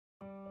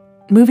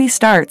movie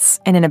starts,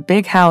 and in a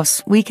big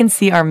house, we can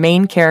see our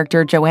main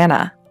character,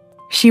 Joanna.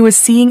 She was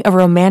seeing a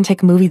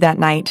romantic movie that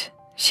night.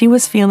 She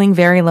was feeling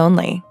very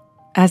lonely.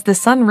 As the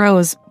sun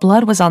rose,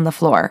 blood was on the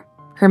floor.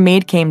 Her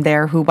maid came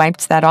there who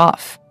wiped that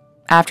off.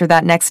 After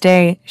that next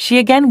day, she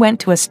again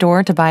went to a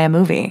store to buy a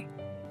movie.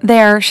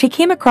 There, she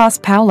came across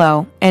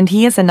Paolo, and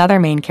he is another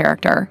main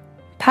character.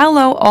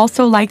 Paolo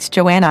also liked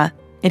Joanna.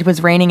 It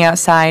was raining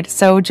outside,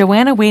 so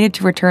Joanna waited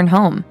to return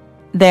home.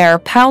 There,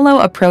 Paolo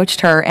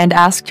approached her and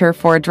asked her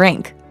for a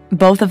drink.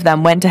 Both of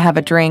them went to have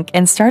a drink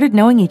and started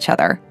knowing each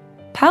other.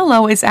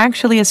 Paolo is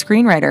actually a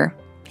screenwriter.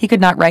 He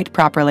could not write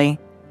properly.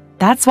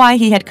 That's why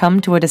he had come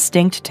to a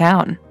distinct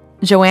town.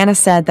 Joanna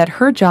said that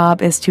her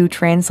job is to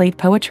translate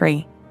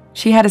poetry.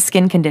 She had a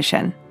skin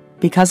condition.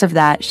 Because of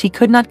that, she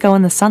could not go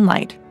in the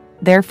sunlight.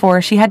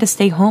 Therefore, she had to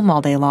stay home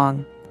all day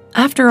long.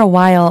 After a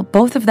while,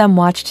 both of them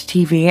watched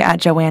TV at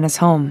Joanna's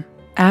home.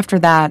 After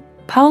that,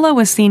 Paolo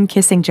was seen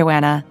kissing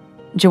Joanna.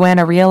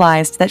 Joanna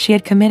realized that she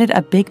had committed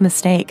a big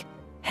mistake.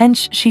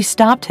 Hence, she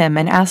stopped him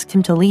and asked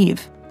him to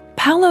leave.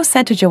 Paolo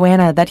said to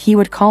Joanna that he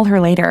would call her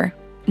later.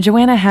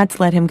 Joanna had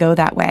to let him go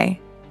that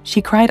way.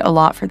 She cried a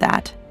lot for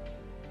that.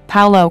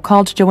 Paolo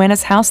called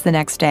Joanna's house the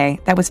next day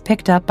that was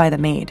picked up by the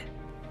maid.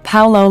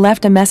 Paolo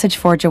left a message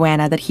for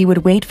Joanna that he would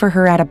wait for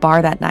her at a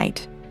bar that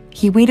night.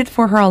 He waited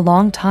for her a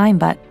long time,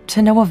 but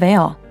to no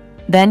avail.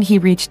 Then he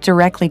reached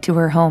directly to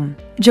her home.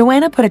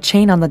 Joanna put a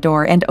chain on the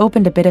door and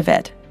opened a bit of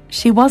it.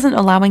 She wasn't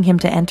allowing him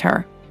to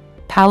enter.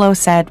 Paolo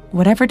said,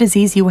 "Whatever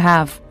disease you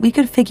have, we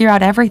could figure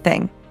out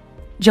everything."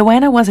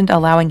 Joanna wasn't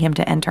allowing him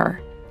to enter.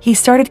 He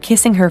started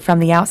kissing her from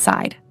the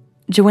outside.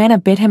 Joanna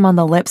bit him on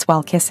the lips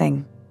while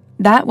kissing.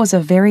 That was a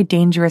very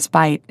dangerous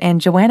bite,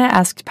 and Joanna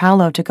asked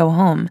Paolo to go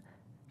home.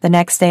 The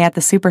next day at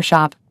the super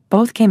shop,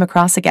 both came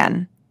across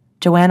again.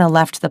 Joanna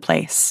left the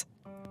place.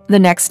 The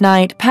next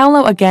night,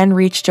 Paolo again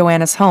reached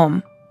Joanna's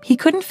home. He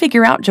couldn't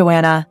figure out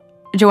Joanna.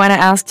 Joanna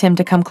asked him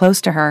to come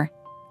close to her.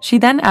 She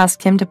then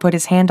asked him to put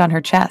his hand on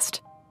her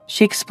chest.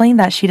 She explained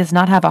that she does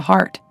not have a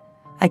heart.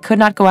 "I could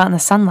not go out in the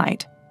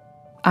sunlight.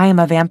 I am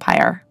a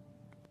vampire."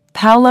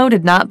 Paolo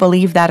did not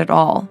believe that at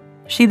all.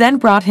 She then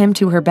brought him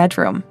to her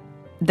bedroom.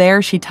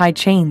 There she tied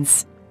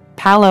chains.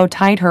 Paolo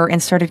tied her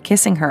and started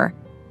kissing her.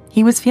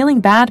 He was feeling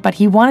bad, but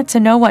he wanted to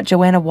know what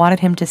Joanna wanted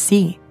him to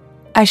see.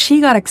 As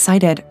she got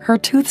excited, her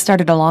tooth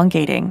started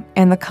elongating,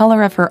 and the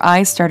color of her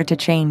eyes started to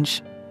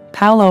change.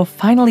 Paolo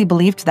finally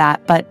believed that,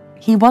 but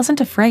he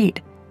wasn't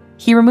afraid.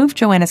 He removed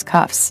Joanna's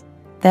cuffs.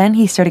 Then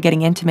he started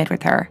getting intimate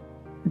with her.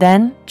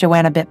 Then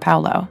Joanna bit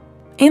Paolo.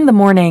 In the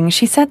morning,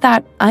 she said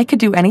that, "I could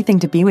do anything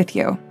to be with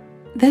you."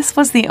 This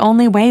was the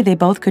only way they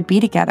both could be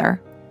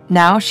together.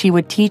 Now she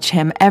would teach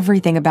him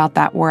everything about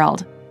that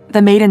world.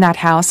 The maid in that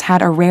house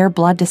had a rare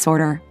blood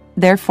disorder.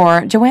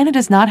 Therefore, Joanna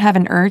does not have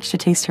an urge to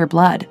taste her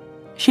blood.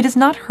 She does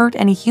not hurt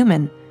any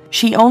human.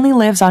 She only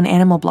lives on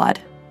animal blood.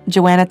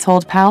 Joanna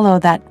told Paolo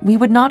that we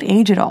would not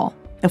age at all.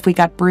 If we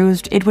got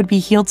bruised, it would be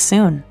healed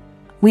soon.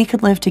 We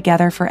could live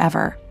together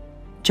forever.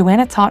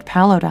 Joanna taught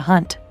Paolo to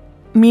hunt.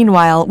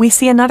 Meanwhile, we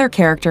see another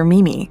character,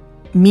 Mimi.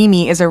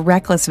 Mimi is a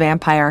reckless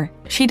vampire.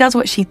 She does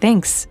what she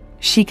thinks.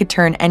 She could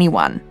turn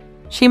anyone.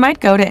 She might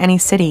go to any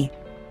city.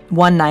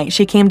 One night,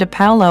 she came to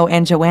Paolo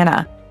and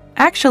Joanna.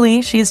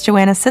 Actually, she is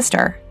Joanna's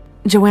sister.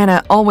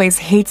 Joanna always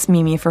hates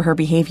Mimi for her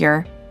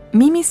behavior.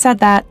 Mimi said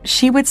that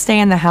she would stay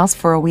in the house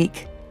for a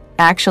week.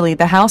 Actually,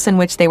 the house in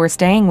which they were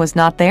staying was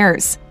not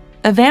theirs.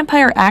 A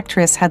vampire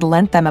actress had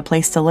lent them a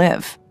place to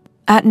live.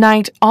 At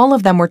night, all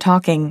of them were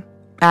talking.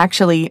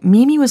 Actually,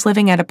 Mimi was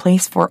living at a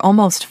place for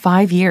almost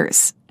 5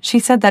 years. She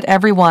said that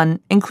everyone,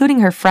 including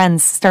her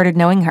friends, started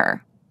knowing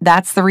her.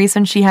 That's the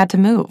reason she had to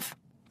move.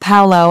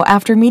 Paolo,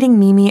 after meeting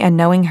Mimi and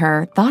knowing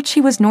her, thought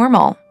she was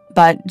normal.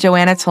 But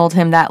Joanna told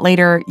him that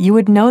later, you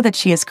would know that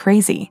she is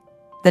crazy.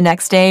 The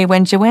next day,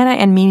 when Joanna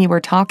and Mimi were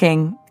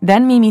talking,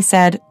 then Mimi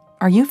said,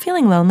 "Are you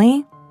feeling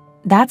lonely?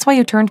 That's why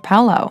you turned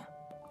Paolo.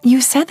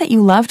 You said that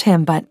you loved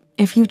him, but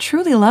if you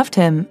truly loved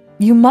him,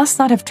 you must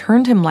not have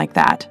turned him like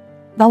that.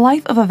 The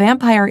life of a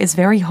vampire is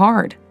very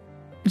hard."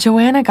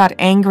 Joanna got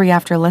angry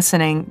after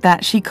listening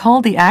that she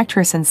called the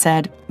actress and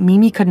said,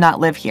 "Mimi could not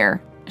live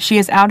here. She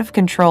is out of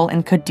control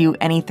and could do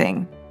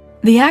anything."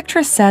 The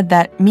actress said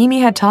that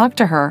Mimi had talked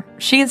to her.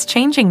 She is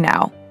changing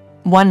now.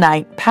 One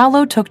night,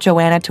 Paolo took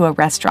Joanna to a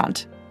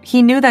restaurant.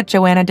 He knew that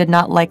Joanna did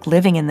not like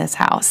living in this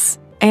house.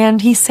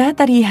 And he said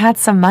that he had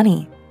some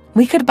money.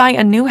 We could buy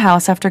a new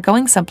house after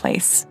going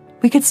someplace.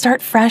 We could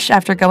start fresh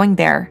after going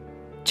there.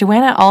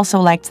 Joanna also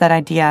liked that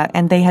idea,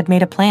 and they had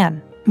made a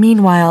plan.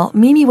 Meanwhile,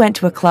 Mimi went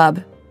to a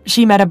club.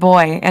 She met a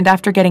boy, and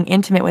after getting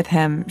intimate with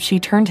him, she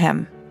turned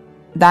him.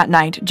 That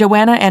night,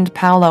 Joanna and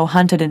Paolo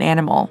hunted an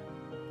animal.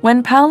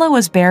 When Paolo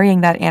was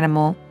burying that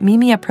animal,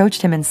 Mimi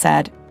approached him and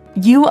said,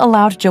 "You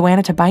allowed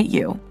Joanna to bite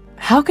you.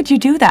 How could you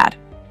do that?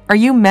 Are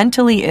you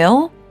mentally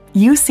ill?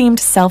 You seemed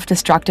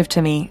self-destructive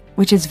to me,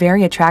 which is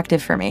very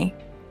attractive for me."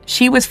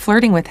 She was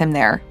flirting with him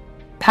there.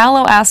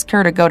 Paolo asked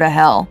her to go to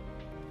hell.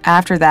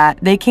 After that,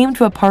 they came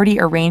to a party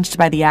arranged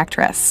by the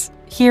actress.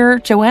 Here,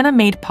 Joanna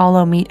made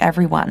Paolo meet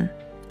everyone.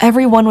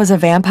 Everyone was a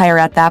vampire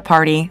at that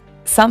party.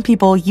 Some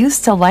people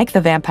used to like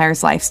the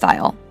vampire's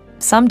lifestyle.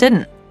 Some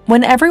didn't.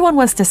 When everyone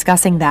was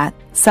discussing that,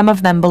 some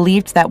of them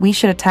believed that we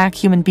should attack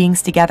human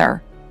beings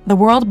together. The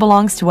world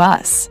belongs to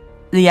us.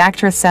 The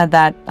actress said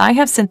that, I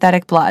have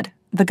synthetic blood.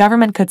 The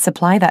government could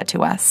supply that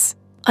to us.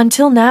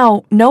 Until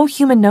now, no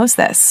human knows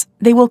this.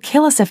 They will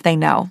kill us if they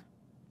know.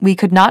 We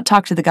could not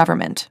talk to the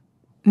government.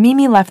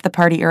 Mimi left the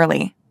party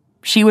early.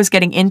 She was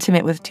getting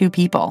intimate with 2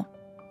 people.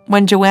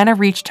 When Joanna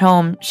reached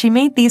home, she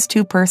made these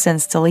 2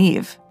 persons to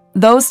leave.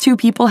 Those 2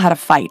 people had a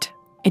fight.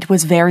 It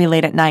was very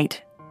late at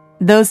night.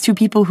 Those 2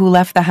 people who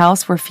left the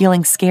house were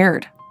feeling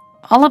scared.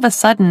 All of a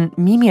sudden,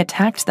 Mimi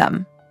attacked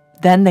them.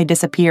 Then they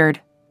disappeared.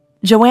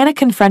 Joanna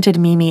confronted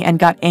Mimi and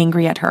got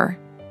angry at her.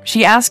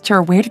 She asked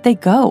her where did they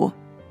go?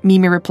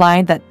 Mimi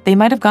replied that they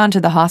might have gone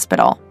to the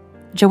hospital.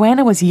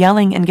 Joanna was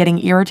yelling and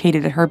getting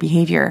irritated at her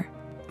behavior.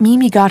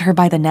 Mimi got her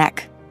by the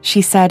neck.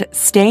 She said,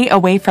 stay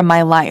away from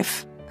my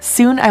life.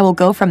 Soon I will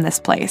go from this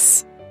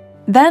place.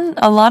 Then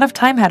a lot of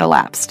time had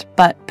elapsed,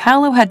 but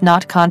Paolo had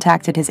not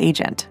contacted his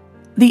agent.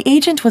 The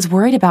agent was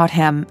worried about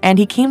him, and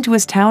he came to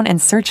his town and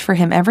searched for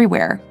him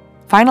everywhere.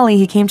 Finally,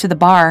 he came to the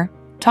bar,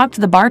 talked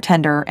to the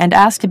bartender, and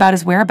asked about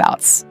his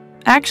whereabouts.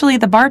 Actually,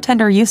 the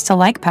bartender used to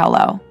like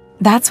Paolo.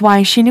 That's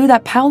why she knew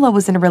that Paolo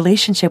was in a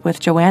relationship with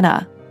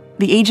Joanna.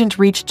 The agent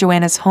reached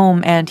Joanna's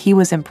home, and he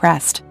was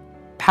impressed.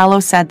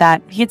 Paolo said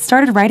that he had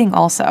started writing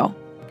also.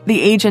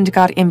 The agent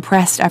got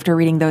impressed after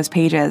reading those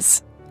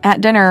pages.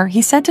 At dinner,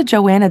 he said to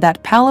Joanna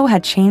that Paolo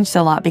had changed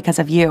a lot because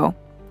of you.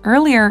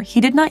 Earlier,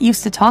 he did not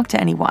used to talk to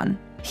anyone.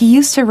 He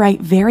used to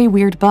write very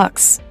weird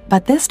books,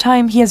 but this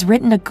time he has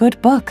written a good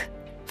book.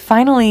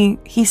 Finally,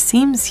 he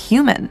seems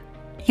human.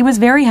 He was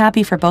very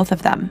happy for both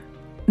of them.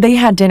 They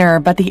had dinner,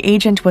 but the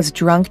agent was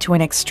drunk to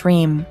an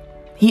extreme.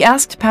 He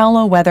asked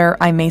Paolo whether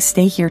I may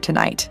stay here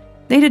tonight.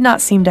 They did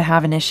not seem to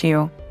have an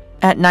issue.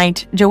 At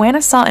night,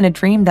 Joanna saw in a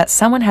dream that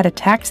someone had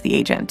attacked the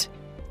agent.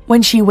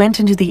 When she went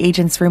into the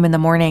agent's room in the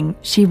morning,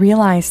 she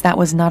realized that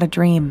was not a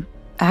dream.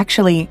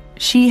 Actually,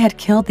 she had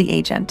killed the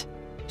agent.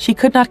 She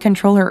could not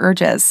control her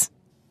urges.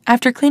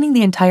 After cleaning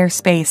the entire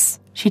space,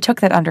 she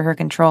took that under her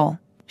control.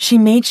 She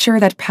made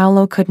sure that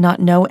Paolo could not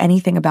know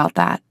anything about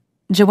that.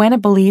 Joanna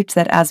believed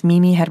that as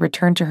Mimi had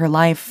returned to her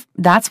life,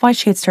 that's why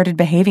she had started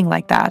behaving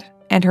like that,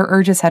 and her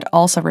urges had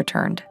also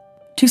returned.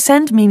 To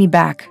send Mimi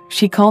back,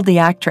 she called the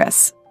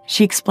actress.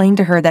 She explained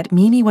to her that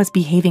Mimi was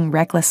behaving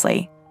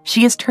recklessly.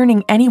 She is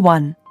turning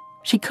anyone.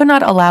 She could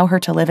not allow her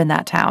to live in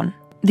that town.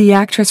 The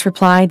actress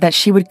replied that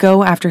she would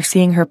go after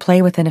seeing her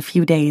play within a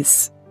few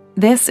days.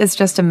 This is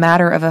just a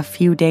matter of a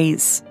few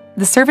days.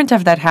 The servant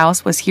of that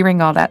house was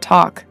hearing all that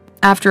talk.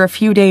 After a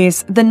few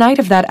days, the night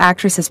of that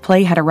actress's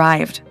play had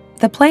arrived.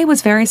 The play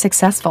was very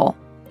successful.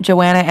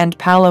 Joanna and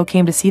Paolo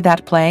came to see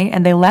that play,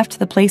 and they left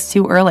the place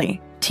too early.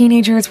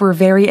 Teenagers were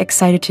very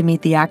excited to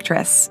meet the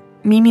actress.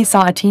 Mimi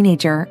saw a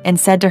teenager and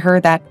said to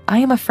her that, I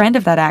am a friend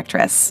of that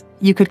actress.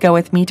 You could go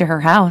with me to her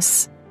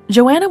house.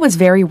 Joanna was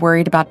very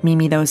worried about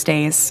Mimi those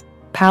days.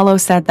 Paolo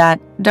said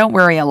that, don't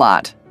worry a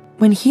lot.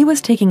 When he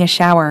was taking a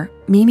shower,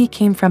 Mimi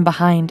came from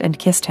behind and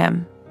kissed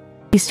him.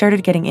 He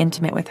started getting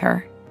intimate with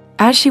her.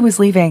 As she was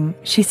leaving,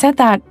 she said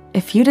that,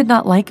 if you did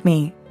not like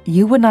me,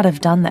 you would not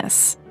have done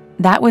this.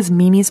 That was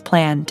Mimi's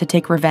plan to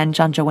take revenge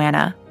on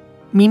Joanna.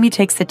 Mimi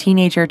takes the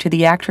teenager to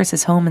the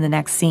actress's home in the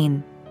next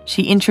scene.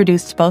 She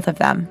introduced both of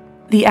them.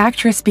 The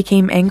actress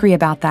became angry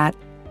about that.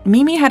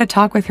 Mimi had a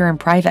talk with her in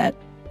private.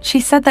 She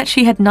said that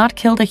she had not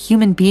killed a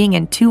human being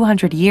in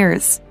 200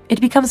 years. It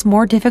becomes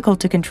more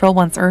difficult to control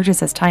one's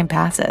urges as time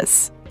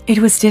passes. It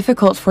was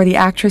difficult for the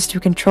actress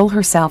to control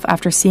herself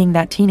after seeing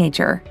that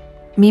teenager.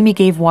 Mimi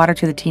gave water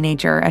to the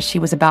teenager as she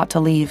was about to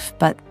leave,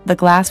 but the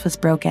glass was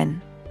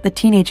broken. The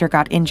teenager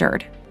got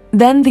injured.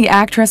 Then the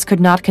actress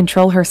could not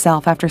control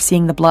herself after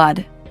seeing the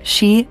blood.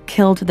 She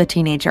killed the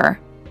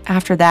teenager.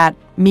 After that,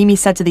 Mimi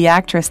said to the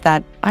actress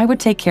that I would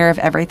take care of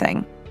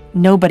everything.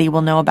 Nobody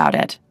will know about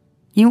it.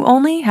 You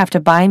only have to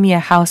buy me a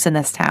house in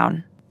this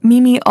town.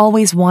 Mimi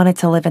always wanted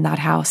to live in that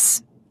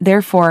house.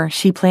 Therefore,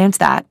 she planned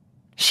that.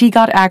 She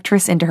got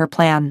actress into her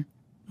plan.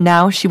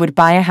 Now she would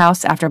buy a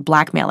house after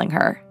blackmailing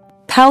her.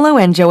 Paolo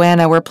and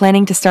Joanna were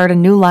planning to start a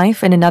new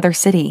life in another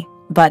city,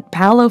 but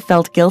Paolo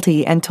felt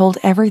guilty and told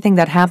everything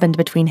that happened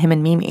between him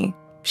and Mimi.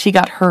 She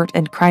got hurt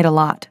and cried a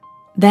lot.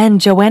 Then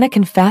Joanna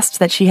confessed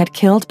that she had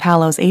killed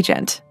Paolo's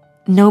agent.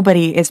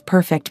 Nobody is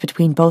perfect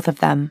between both of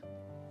them.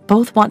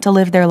 Both want to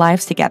live their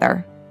lives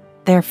together.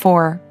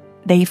 Therefore,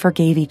 they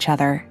forgave each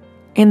other.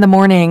 In the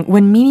morning,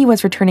 when Mimi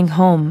was returning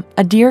home,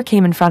 a deer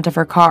came in front of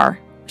her car.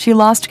 She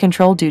lost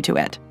control due to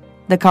it.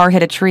 The car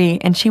hit a tree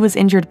and she was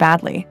injured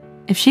badly.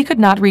 If she could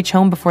not reach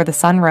home before the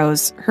sun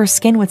rose, her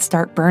skin would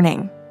start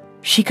burning.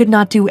 She could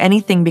not do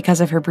anything because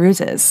of her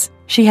bruises.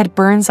 She had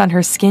burns on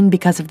her skin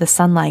because of the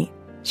sunlight.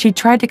 She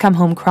tried to come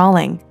home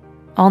crawling.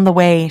 On the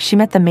way, she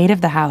met the maid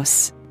of the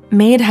house.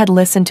 Maid had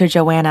listened to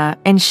Joanna,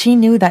 and she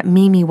knew that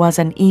Mimi was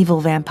an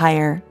evil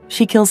vampire.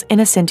 She kills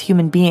innocent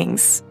human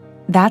beings.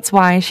 That's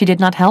why she did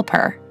not help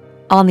her.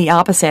 On the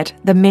opposite,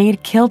 the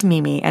maid killed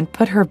Mimi and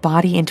put her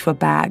body into a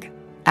bag.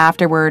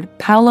 afterward,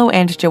 Paolo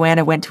and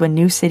Joanna went to a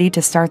new city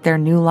to start their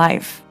new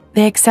life.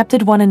 They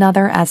accepted one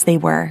another as they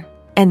were,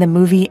 and the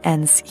movie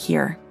ends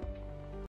here.